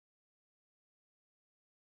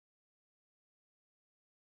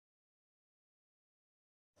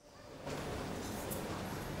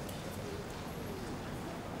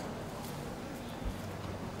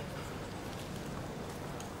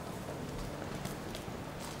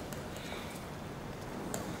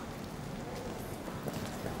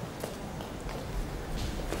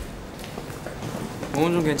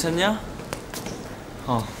몸은 좀 괜찮냐?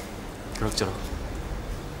 그럭저럭.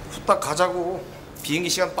 후딱 가자고. 비행기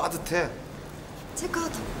시간 빠듯해. 체크아웃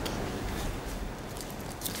해볼게.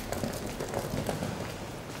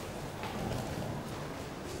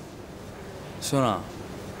 수연아.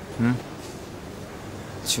 응?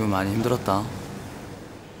 지금 많이 힘들었다.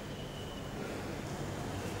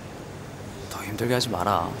 더 힘들게 하지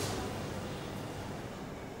마라.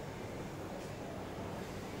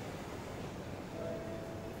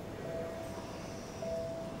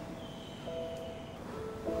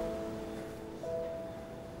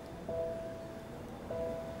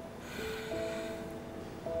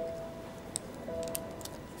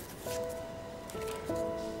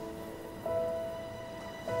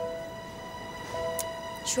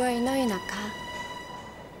 주얼 너희 나카.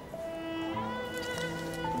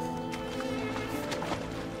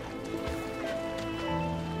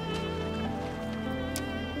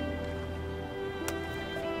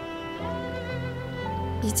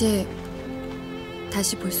 이제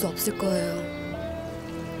다시 볼 수 없을 거예요.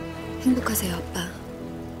 행복하세요, 아빠.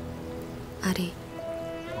 아리.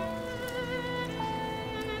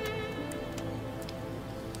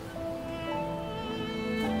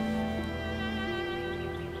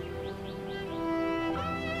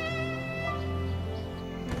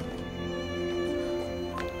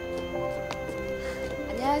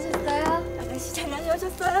 안녕하셨어요? 아가씨 잘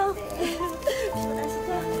다녀오셨어요? 네.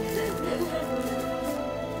 피곤하시죠?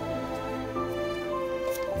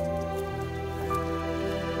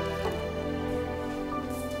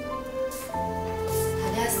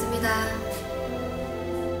 다녀왔습니다.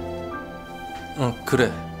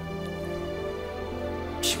 그래.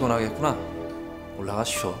 피곤하겠구나. 올라가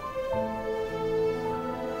쉬어.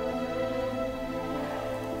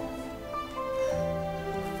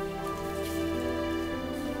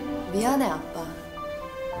 미안해, 아빠.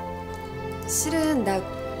 실은 나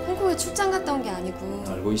홍콩에 출장 갔다 온 게 아니고.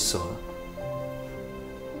 알고 있어.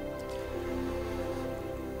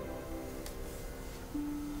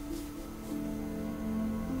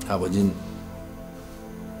 아버진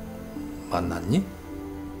만났니?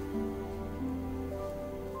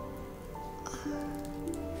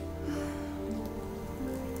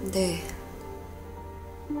 네.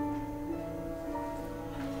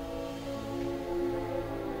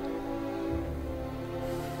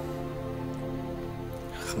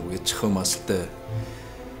 한국에 처음 왔을 때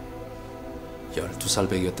 12살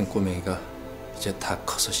배기였던 꼬맹이가 이제 다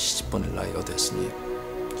커서 시집 보낼 나이가 됐으니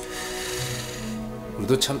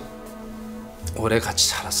우리도 참 오래 같이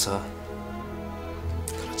살았어.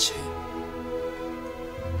 그렇지.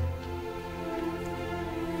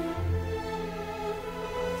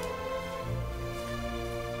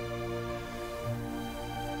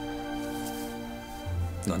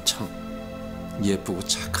 넌 참 예쁘고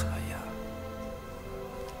착한 아이야.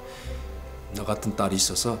 너 같은 딸이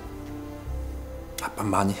있어서 아빠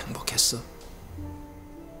많이 행복했어.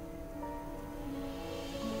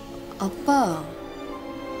 아빠.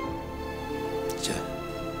 이제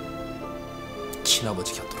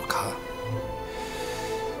친아버지 곁으로 가.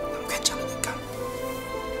 난 괜찮으니까.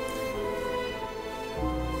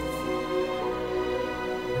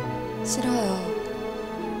 싫어요.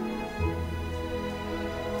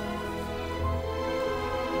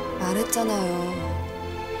 말했잖아요.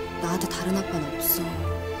 나한테 다른 아빠는 없어.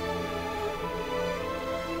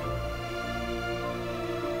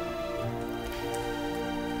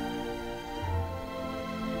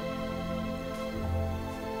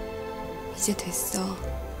 이제 됐어.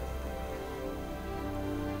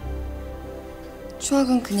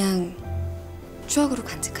 추억은 그냥 추억으로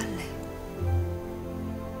간직할래.